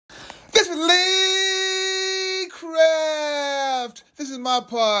This is Lee Craft. This is my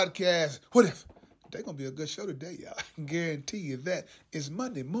podcast. What if? They're going to be a good show today, y'all. I can guarantee you that. It's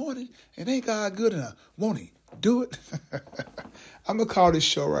Monday morning, and ain't God good enough? Won't he do it? I'm going to call this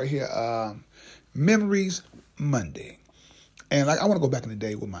show right here Memories Monday. And I want to go back in the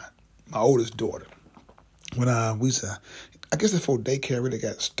day with my oldest daughter. When we used to, I guess before daycare really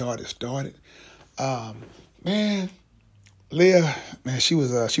got started. Man, Leah, man, she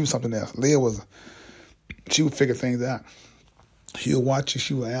was something else. Leah she would figure things out. She would watch you,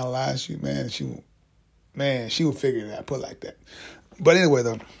 she would analyze you, man. She would figure it out, put it like that. But anyway,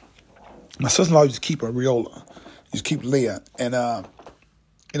 though, my sister-in-law used to keep a Riola, used to keep Leah, and the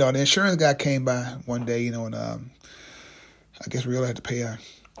insurance guy came by one day, and I guess Riola had to pay her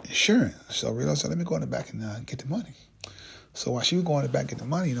insurance. So Riola said, "Let me go in the back and get the money." So while she was going in the back and get the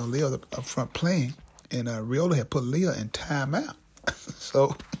money, Leah was up front playing, and Riola had put Leah in timeout.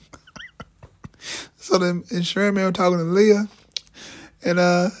 So the insurance man was talking to Leah, and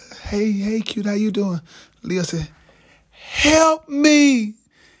hey, cute, how you doing? Leah said, "Help me.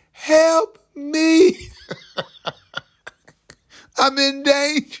 I'm in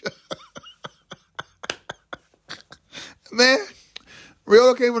danger." Man,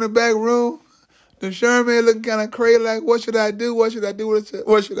 Riola came in the back room. The insurance man looking kind of crazy, like, what should I do? What should I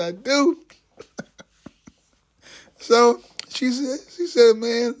do? So she said,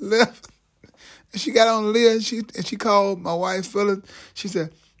 man, left. And she got on Leah, and she called my wife, Phyllis. She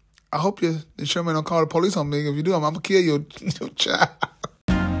said, "I hope the insurance man don't call the police on me. If you do, I'm going to kill your child."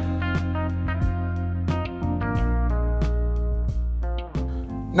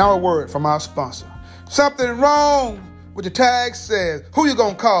 Now a word from our sponsor. Something wrong with the tag says, who you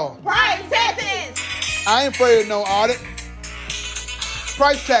gonna call? Price Taxes! I ain't afraid of no audit.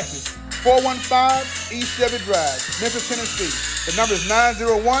 Price Taxes, 415 East Chevy Drive, Memphis, Tennessee. The number is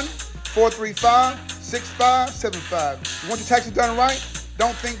 901-435-6575. You want your taxes done right?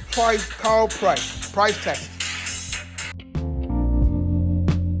 Don't think twice, call Price. Price Taxes.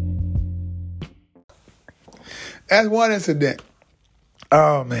 That's one incident.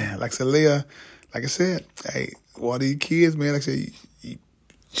 Oh, man. Like I said, Leah, like I said, hey, one of these kids, man, like I said,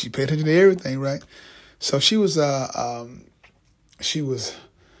 she paid attention to everything, right? So she was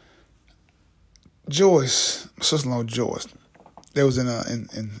Joyce, my sister-in-law Joyce. They was in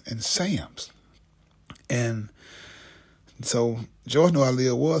Sam's. And so Joyce knew how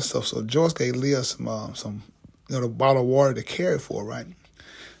Leah was, so Joyce gave Leah some the bottle of water to carry for her, right?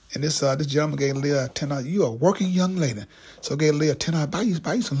 And this gentleman gave Leah $10. You are a working young lady, so gave Leah $10. Buy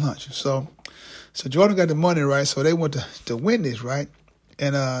you some lunch. So Jordan got the money, right? So they went to Wendy's, right?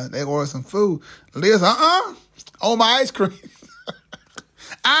 And they ordered some food. Leah said, I want my ice cream.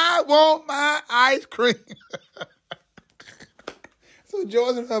 I want my ice cream. So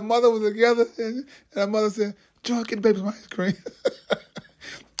Joyce and her mother was together, and her mother said, "Joyce, get the baby some ice cream."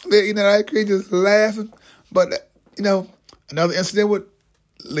 They're eating that ice cream, just laughing. But, another incident with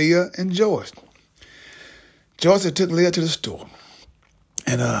Leah and Joyce. Joyce had took Leah to the store.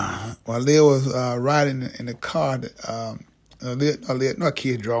 And while Leah was riding in the car, Leah,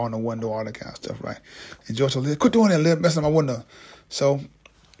 kid drawing the window, all that kind of stuff, right? And Joyce told Leah, "Quit doing that, Leah, messing up my window." So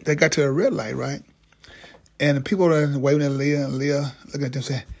they got to a red light, right? And the people were waving at Leah, and Leah looking at them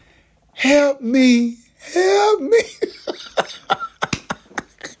saying, "Help me.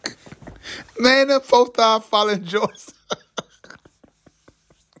 Man, them folks started following Joyce.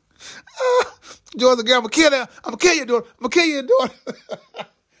 Joyce again, I'm going to kill your daughter.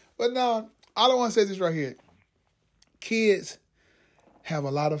 But no, all I want to say is this right here. Kids have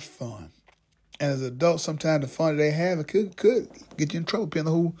a lot of fun. And as adults, sometimes the fun that they have, it could get you in trouble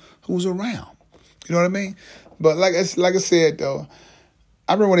depending on who's around. You know what I mean? But like I said, though,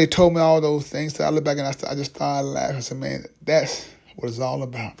 I remember when they told me all those things, so I look back and I just started laughing. I said, man, that's what it's all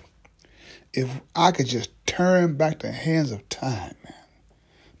about. If I could just turn back the hands of time, man.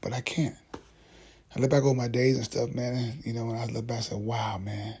 But I can't. I look back over my days and stuff, man, and, when I look back, I said, wow,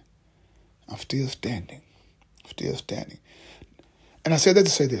 man, I'm still standing. And I said that to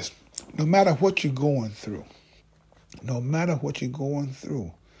say this. No matter what you're going through, don't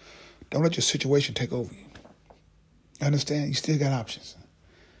let your situation take over you. Understand? You still got options.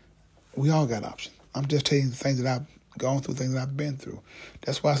 We all got options. I'm just telling you the things that I've gone through, things that I've been through.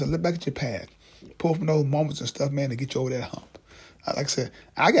 That's why I said, look back at your past. Pull from those moments and stuff, man, to get you over that hump. Like I said,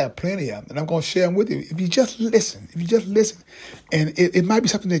 I got plenty of them, and I'm going to share them with you. If you just listen, and it might be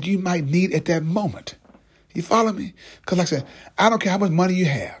something that you might need at that moment. You follow me? Because like I said, I don't care how much money you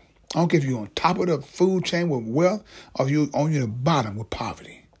have. I don't care if you're on top of the food chain with wealth or if you're on the bottom with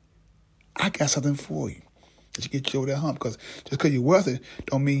poverty. I got something for you. that you get you over that hump. Because just because you're wealthy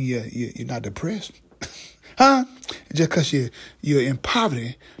don't mean you're not depressed. Huh? Just because you're in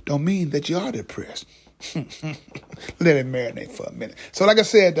poverty don't mean that you are depressed. Let it marinate for a minute. So like I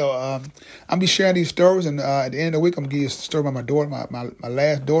said, though, I'm going to be sharing these stories. And at the end of the week, I'm going to give you a story about my daughter, my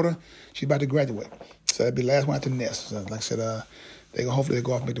last daughter. She's about to graduate. So that'll be the last one at the nest. So like I said, hopefully they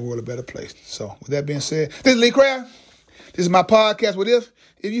go off and make the world a better place. So with that being said, this is Lee Craft. This is my podcast, What If?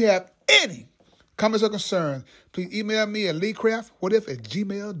 If you have any comments or concerns, please email me at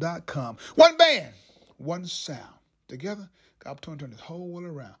leecraftwhatif@gmail.com. One band, one sound. Together, got opportunity to turn this whole world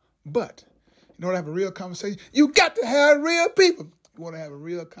around. But in order to have a real conversation, you got to have real people. You want to have a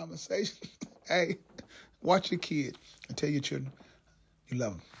real conversation? Hey, watch your kids and tell your children you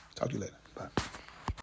love them. Talk to you later. Bye.